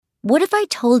What if I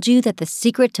told you that the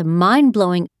secret to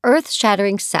mind-blowing,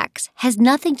 earth-shattering sex has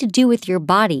nothing to do with your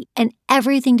body and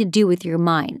everything to do with your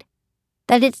mind?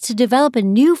 That it's to develop a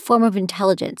new form of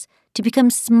intelligence, to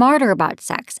become smarter about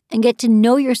sex and get to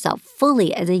know yourself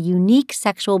fully as a unique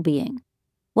sexual being?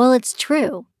 Well, it's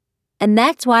true. And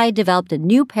that's why I developed a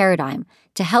new paradigm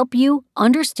to help you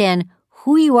understand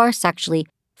who you are sexually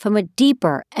from a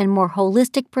deeper and more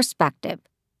holistic perspective: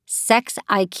 Sex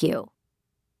IQ.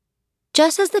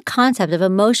 Just as the concept of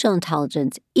emotional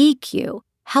intelligence, EQ,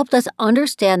 helped us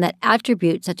understand that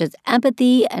attributes such as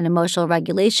empathy and emotional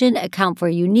regulation account for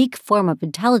a unique form of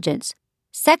intelligence,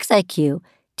 Sex IQ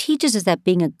teaches us that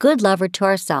being a good lover to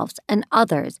ourselves and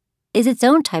others is its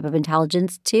own type of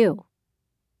intelligence, too.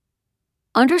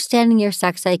 Understanding your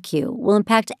Sex IQ will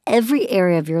impact every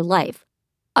area of your life,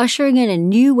 ushering in a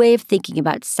new way of thinking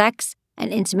about sex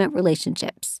and intimate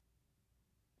relationships.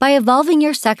 By evolving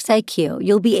your Sex IQ,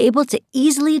 you'll be able to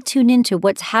easily tune into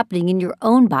what's happening in your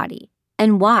own body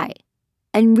and why,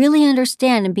 and really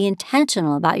understand and be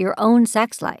intentional about your own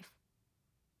sex life.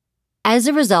 As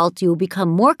a result, you will become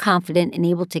more confident and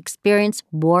able to experience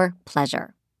more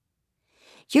pleasure.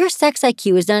 Your Sex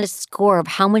IQ is not a score of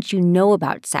how much you know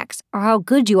about sex or how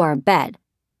good you are in bed.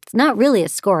 It's not really a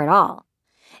score at all.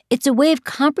 It's a way of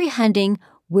comprehending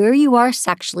where you are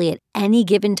sexually at any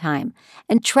given time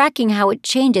and tracking how it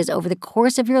changes over the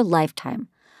course of your lifetime.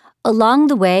 Along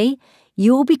the way,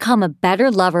 you will become a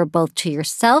better lover both to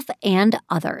yourself and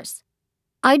others.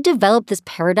 I developed this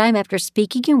paradigm after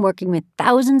speaking and working with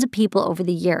thousands of people over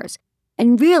the years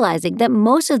and realizing that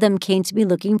most of them came to me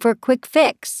looking for a quick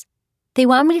fix. They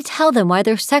want me to tell them why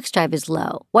their sex drive is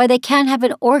low, why they can't have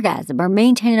an orgasm or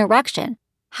maintain an erection,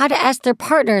 how to ask their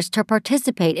partners to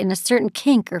participate in a certain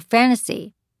kink or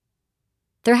fantasy.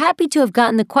 They're happy to have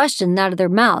gotten the question out of their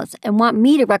mouths and want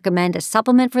me to recommend a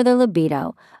supplement for their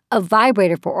libido, a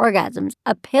vibrator for orgasms,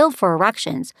 a pill for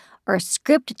erections, or a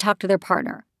script to talk to their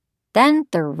partner. Then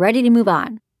they're ready to move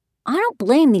on. I don't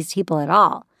blame these people at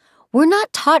all. We're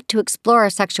not taught to explore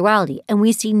our sexuality, and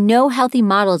we see no healthy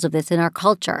models of this in our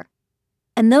culture.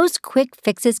 And those quick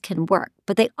fixes can work,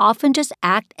 but they often just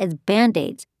act as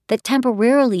band-aids that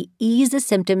temporarily ease the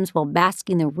symptoms while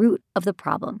masking the root of the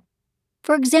problem.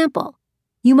 For example,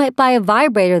 you might buy a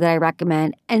vibrator that I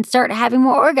recommend and start having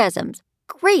more orgasms.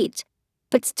 Great!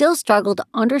 But still struggle to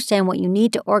understand what you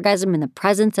need to orgasm in the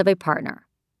presence of a partner.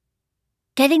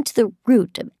 Getting to the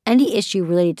root of any issue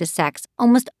related to sex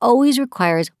almost always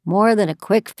requires more than a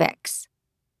quick fix.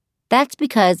 That's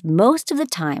because most of the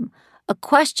time, a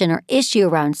question or issue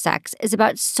around sex is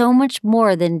about so much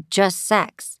more than just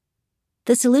sex.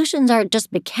 The solutions aren't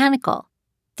just mechanical.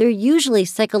 They're usually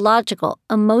psychological,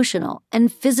 emotional,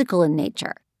 and physical in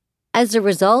nature. As a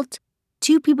result,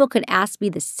 two people can ask me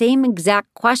the same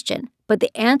exact question, but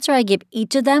the answer I give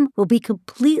each of them will be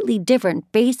completely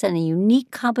different based on a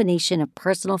unique combination of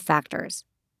personal factors.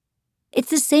 It's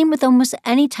the same with almost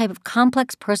any type of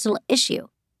complex personal issue.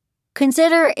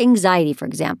 Consider anxiety, for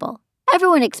example.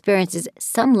 Everyone experiences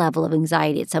some level of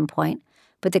anxiety at some point,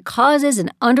 but the causes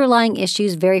and underlying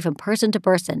issues vary from person to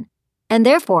person, and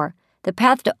therefore, the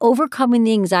path to overcoming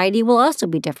the anxiety will also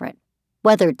be different.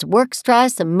 Whether it's work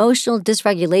stress, emotional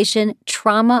dysregulation,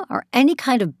 trauma, or any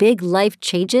kind of big life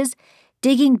changes,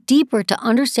 digging deeper to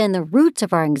understand the roots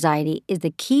of our anxiety is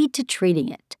the key to treating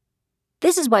it.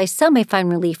 This is why some may find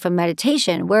relief from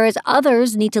meditation, whereas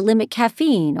others need to limit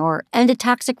caffeine or end a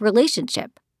toxic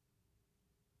relationship.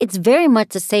 It's very much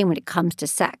the same when it comes to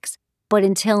sex, but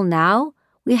until now,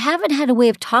 we haven't had a way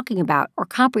of talking about or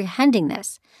comprehending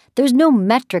this. There's no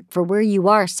metric for where you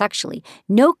are sexually,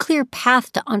 no clear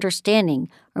path to understanding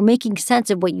or making sense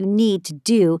of what you need to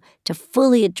do to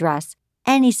fully address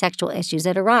any sexual issues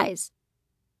that arise.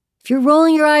 If you're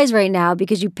rolling your eyes right now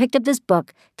because you picked up this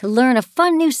book to learn a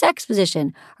fun new sex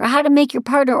position or how to make your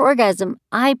partner orgasm,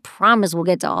 I promise we'll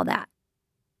get to all that.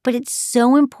 But it's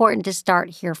so important to start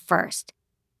here first.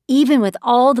 Even with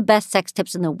all the best sex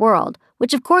tips in the world,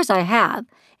 which of course I have,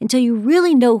 until you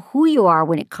really know who you are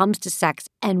when it comes to sex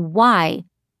and why,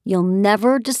 you'll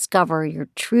never discover your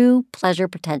true pleasure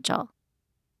potential.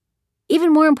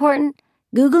 Even more important,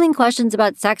 Googling questions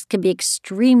about sex can be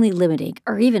extremely limiting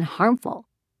or even harmful.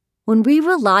 When we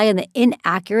rely on the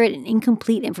inaccurate and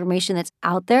incomplete information that's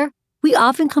out there, we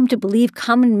often come to believe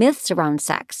common myths around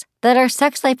sex, that our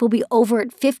sex life will be over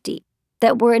at 50,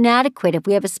 that we're inadequate if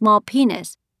we have a small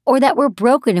penis, or that we're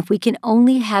broken if we can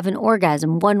only have an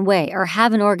orgasm one way or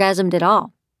haven't orgasmed at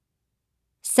all.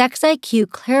 Sex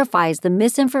IQ clarifies the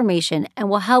misinformation and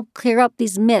will help clear up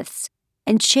these myths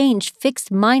and change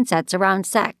fixed mindsets around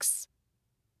sex.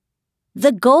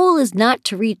 The goal is not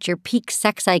to reach your peak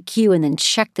sex IQ and then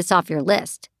check this off your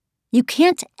list. You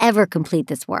can't ever complete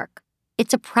this work.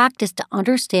 It's a practice to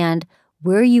understand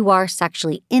where you are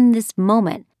sexually in this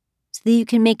moment so that you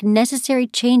can make necessary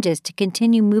changes to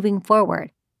continue moving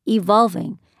forward,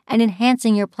 evolving, and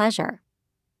enhancing your pleasure.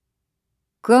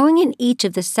 Growing in each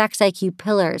of the sex IQ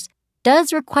pillars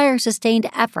does require sustained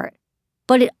effort,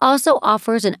 but it also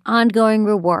offers an ongoing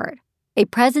reward, a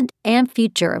present and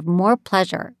future of more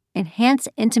pleasure, enhanced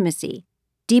intimacy,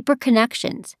 deeper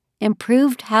connections,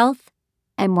 improved health,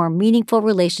 and more meaningful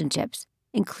relationships,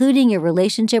 including your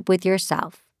relationship with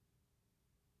yourself.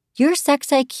 Your sex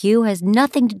IQ has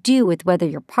nothing to do with whether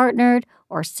you're partnered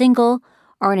or single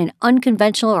or in an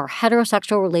unconventional or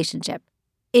heterosexual relationship.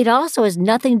 It also has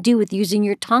nothing to do with using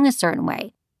your tongue a certain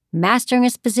way, mastering a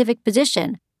specific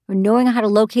position, or knowing how to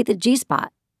locate the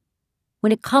G-spot.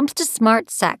 When it comes to smart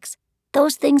sex,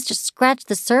 those things just scratch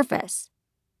the surface.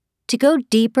 To go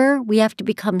deeper, we have to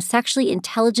become sexually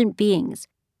intelligent beings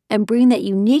and bring that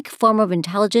unique form of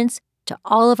intelligence to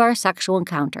all of our sexual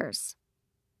encounters.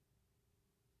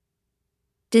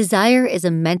 Desire is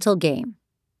a mental game.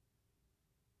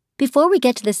 Before we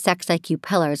get to the sex IQ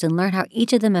pillars and learn how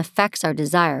each of them affects our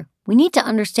desire, we need to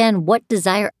understand what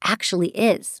desire actually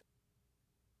is.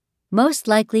 Most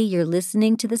likely, you're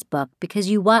listening to this book because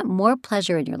you want more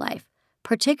pleasure in your life,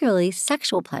 particularly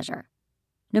sexual pleasure.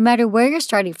 No matter where you're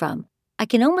starting from, I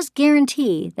can almost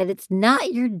guarantee that it's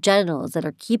not your genitals that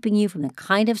are keeping you from the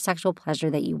kind of sexual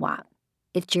pleasure that you want.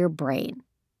 It's your brain.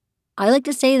 I like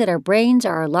to say that our brains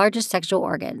are our largest sexual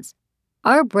organs.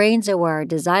 Our brains are where our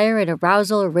desire and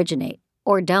arousal originate,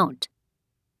 or don't.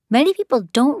 Many people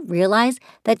don't realize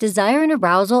that desire and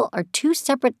arousal are two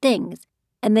separate things,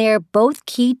 and they are both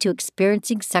key to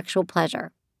experiencing sexual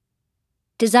pleasure.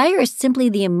 Desire is simply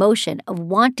the emotion of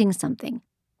wanting something,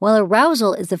 while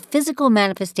arousal is the physical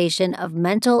manifestation of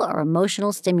mental or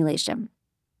emotional stimulation.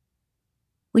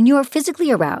 When you are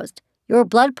physically aroused, your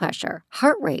blood pressure,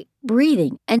 heart rate,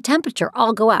 breathing, and temperature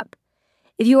all go up.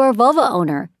 If you are a vulva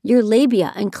owner, your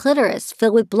labia and clitoris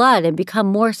fill with blood and become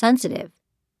more sensitive.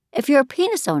 If you're a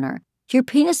penis owner, your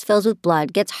penis fills with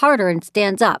blood, gets harder, and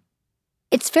stands up.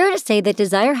 It's fair to say that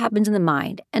desire happens in the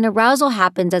mind and arousal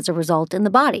happens as a result in the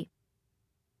body.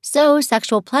 So,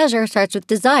 sexual pleasure starts with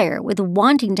desire, with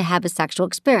wanting to have a sexual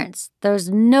experience. There's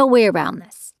no way around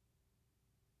this.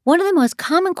 One of the most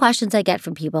common questions I get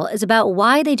from people is about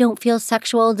why they don't feel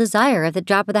sexual desire at the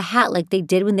drop of the hat like they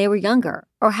did when they were younger,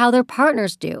 or how their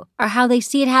partners do, or how they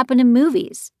see it happen in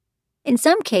movies. In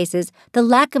some cases, the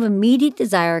lack of immediate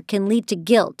desire can lead to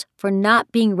guilt for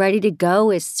not being ready to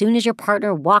go as soon as your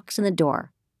partner walks in the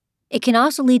door. It can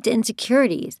also lead to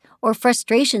insecurities or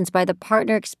frustrations by the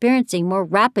partner experiencing more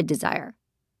rapid desire.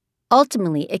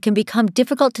 Ultimately, it can become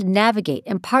difficult to navigate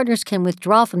and partners can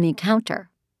withdraw from the encounter.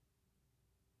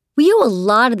 We owe a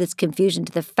lot of this confusion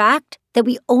to the fact that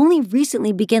we only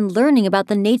recently began learning about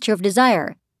the nature of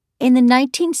desire. In the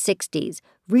 1960s,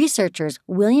 researchers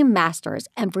William Masters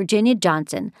and Virginia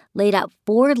Johnson laid out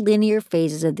 4 linear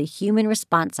phases of the human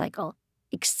response cycle: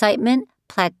 excitement,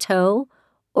 plateau,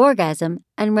 orgasm,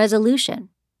 and resolution.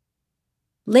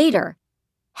 Later,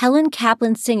 Helen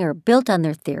Kaplan Singer built on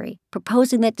their theory,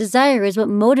 proposing that desire is what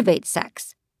motivates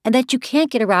sex, and that you can't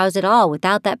get aroused at all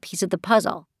without that piece of the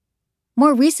puzzle.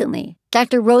 More recently,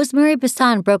 Dr. Rosemary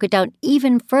Bassan broke it down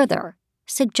even further,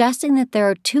 suggesting that there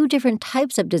are 2 different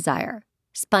types of desire: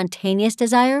 spontaneous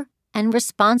desire and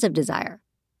responsive desire.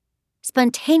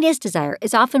 Spontaneous desire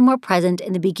is often more present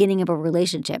in the beginning of a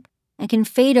relationship and can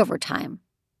fade over time,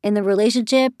 in the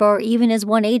relationship or even as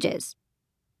one ages.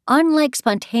 Unlike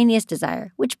spontaneous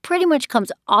desire, which pretty much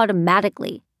comes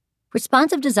automatically,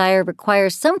 responsive desire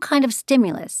requires some kind of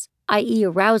stimulus, i.e.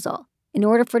 arousal, in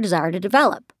order for desire to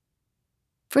develop.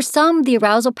 For some, the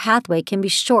arousal pathway can be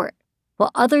short,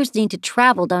 while others need to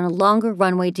travel down a longer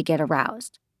runway to get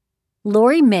aroused.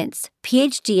 Lori Mintz,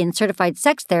 PhD and certified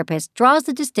sex therapist, draws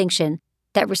the distinction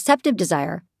that receptive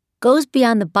desire goes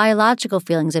beyond the biological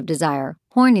feelings of desire,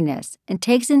 horniness, and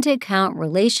takes into account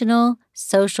relational,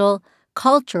 social,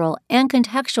 cultural, and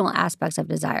contextual aspects of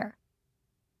desire.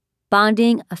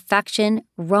 Bonding, affection,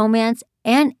 romance,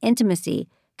 and intimacy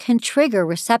can trigger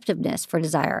receptiveness for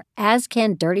desire, as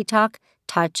can dirty talk,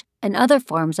 touch, and other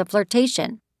forms of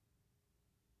flirtation.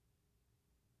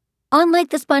 Unlike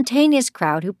the spontaneous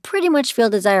crowd who pretty much feel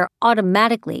desire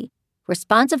automatically,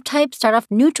 responsive types start off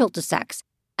neutral to sex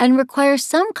and require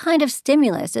some kind of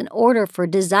stimulus in order for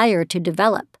desire to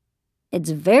develop. It's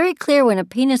very clear when a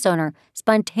penis owner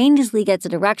spontaneously gets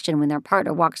an erection when their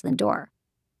partner walks in the door.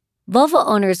 Vulva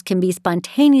owners can be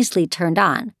spontaneously turned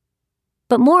on,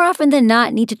 but more often than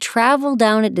not need to travel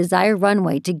down a desire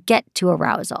runway to get to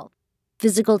arousal.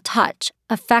 physical touch,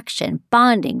 affection,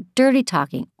 bonding, dirty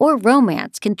talking, or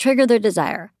romance can trigger their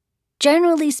desire.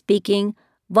 Generally speaking,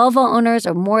 vulva owners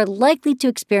are more likely to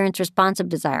experience responsive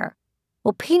desire,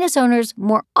 while penis owners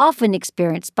more often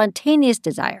experience spontaneous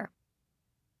desire.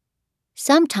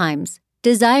 Sometimes,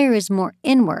 desire is more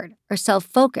inward or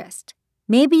self-focused.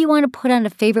 Maybe you want to put on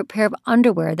a favorite pair of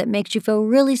underwear that makes you feel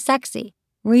really sexy,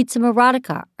 read some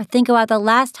erotica, or think about the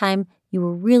last time you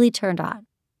were really turned on.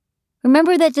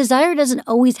 Remember that desire doesn't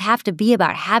always have to be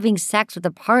about having sex with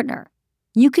a partner.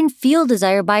 You can feel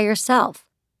desire by yourself.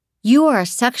 You are a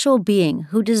sexual being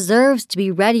who deserves to be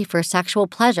ready for sexual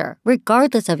pleasure,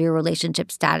 regardless of your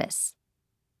relationship status.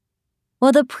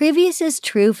 While the previous is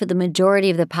true for the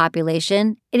majority of the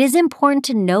population, it is important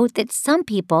to note that some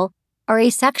people are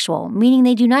asexual, meaning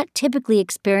they do not typically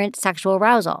experience sexual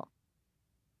arousal.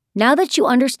 Now that you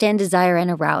understand desire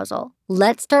and arousal,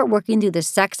 let's start working through the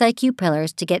sex IQ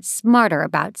pillars to get smarter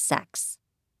about sex.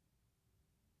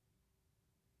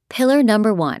 Pillar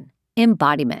number 1,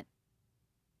 embodiment.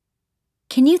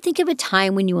 Can you think of a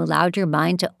time when you allowed your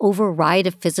mind to override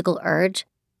a physical urge?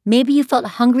 Maybe you felt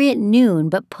hungry at noon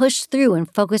but pushed through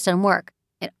and focused on work,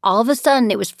 and all of a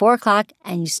sudden it was 4 o'clock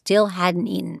and you still hadn't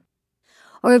eaten.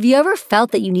 Or have you ever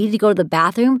felt that you needed to go to the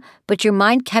bathroom, but your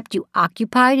mind kept you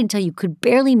occupied until you could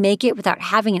barely make it without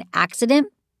having an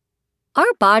accident?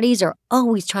 Our bodies are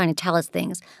always trying to tell us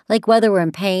things, like whether we're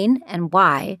in pain and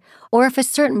why, or if a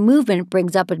certain movement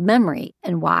brings up a memory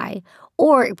and why,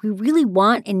 or if we really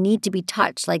want and need to be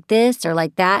touched like this or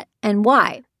like that and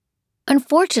why.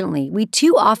 Unfortunately, we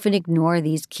too often ignore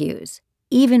these cues.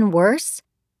 Even worse,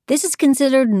 this is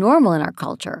considered normal in our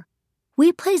culture.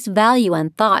 We place value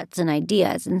on thoughts and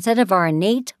ideas instead of our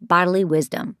innate bodily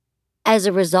wisdom. As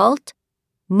a result,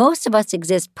 most of us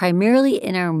exist primarily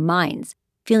in our minds,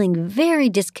 feeling very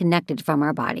disconnected from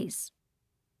our bodies.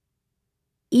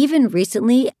 Even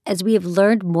recently, as we have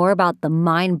learned more about the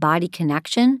mind-body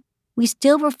connection, we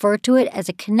still refer to it as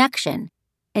a connection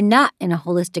and not in a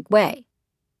holistic way.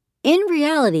 In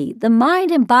reality, the mind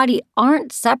and body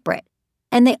aren't separate,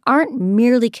 and they aren't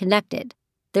merely connected.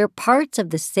 They're parts of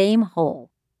the same whole.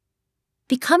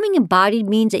 Becoming embodied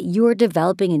means that you are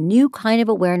developing a new kind of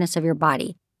awareness of your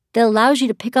body that allows you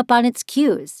to pick up on its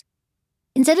cues.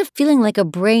 Instead of feeling like a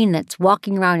brain that's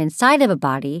walking around inside of a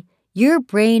body, your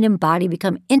brain and body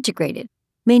become integrated,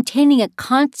 maintaining a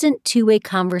constant two-way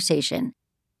conversation.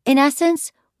 In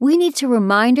essence, we need to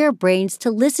remind our brains to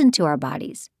listen to our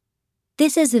bodies.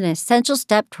 This is an essential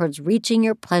step towards reaching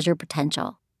your pleasure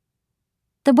potential.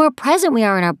 The more present we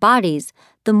are in our bodies,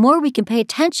 the more we can pay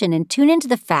attention and tune into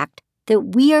the fact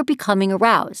that we are becoming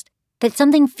aroused, that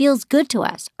something feels good to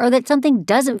us, or that something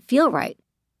doesn't feel right.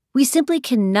 We simply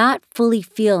cannot fully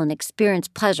feel and experience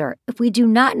pleasure if we do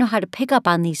not know how to pick up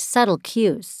on these subtle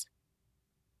cues.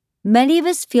 Many of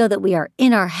us feel that we are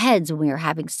in our heads when we are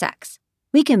having sex.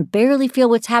 We can barely feel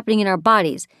what's happening in our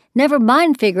bodies, never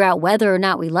mind figure out whether or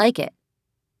not we like it.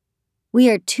 We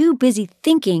are too busy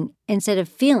thinking instead of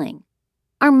feeling.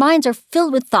 Our minds are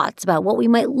filled with thoughts about what we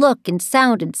might look and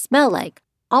sound and smell like,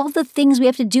 all the things we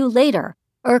have to do later,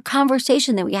 or a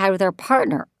conversation that we had with our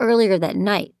partner earlier that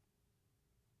night.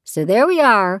 So there we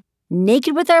are,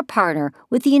 naked with our partner,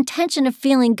 with the intention of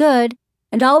feeling good,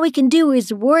 and all we can do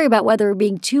is worry about whether we're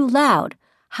being too loud,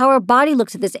 how our body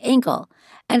looks at this angle,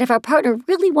 and if our partner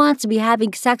really wants to be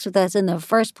having sex with us in the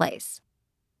first place.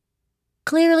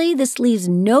 Clearly, this leaves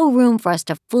no room for us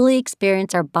to fully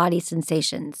experience our body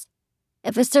sensations.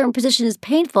 If a certain position is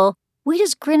painful, we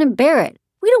just grin and bear it.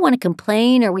 We don't want to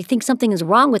complain or we think something is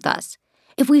wrong with us.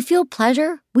 If we feel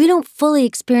pleasure, we don't fully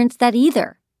experience that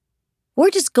either. We're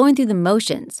just going through the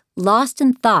motions, lost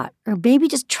in thought, or maybe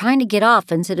just trying to get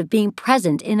off instead of being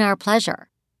present in our pleasure.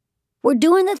 We're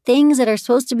doing the things that are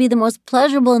supposed to be the most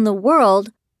pleasurable in the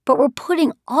world, but we're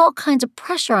putting all kinds of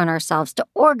pressure on ourselves to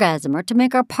orgasm or to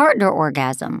make our partner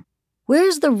orgasm.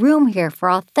 Where's the room here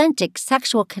for authentic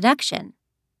sexual connection?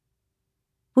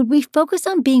 When we focus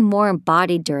on being more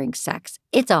embodied during sex,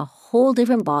 it's a whole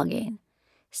different ballgame.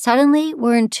 Suddenly,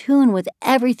 we're in tune with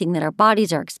everything that our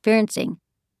bodies are experiencing.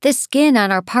 The skin on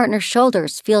our partner's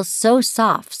shoulders feels so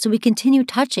soft, so we continue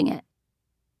touching it.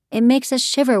 It makes us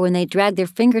shiver when they drag their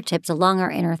fingertips along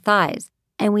our inner thighs,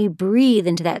 and we breathe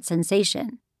into that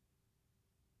sensation.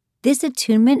 This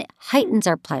attunement heightens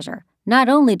our pleasure, not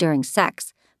only during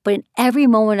sex, but in every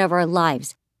moment of our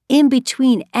lives, in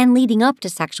between and leading up to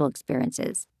sexual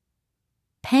experiences.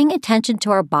 Paying attention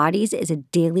to our bodies is a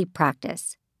daily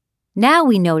practice. Now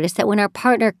we notice that when our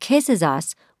partner kisses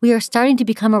us, we are starting to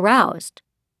become aroused.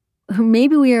 Or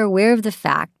maybe we are aware of the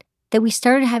fact that we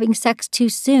started having sex too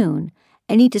soon,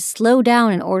 and need to slow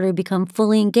down in order to become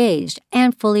fully engaged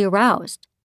and fully aroused.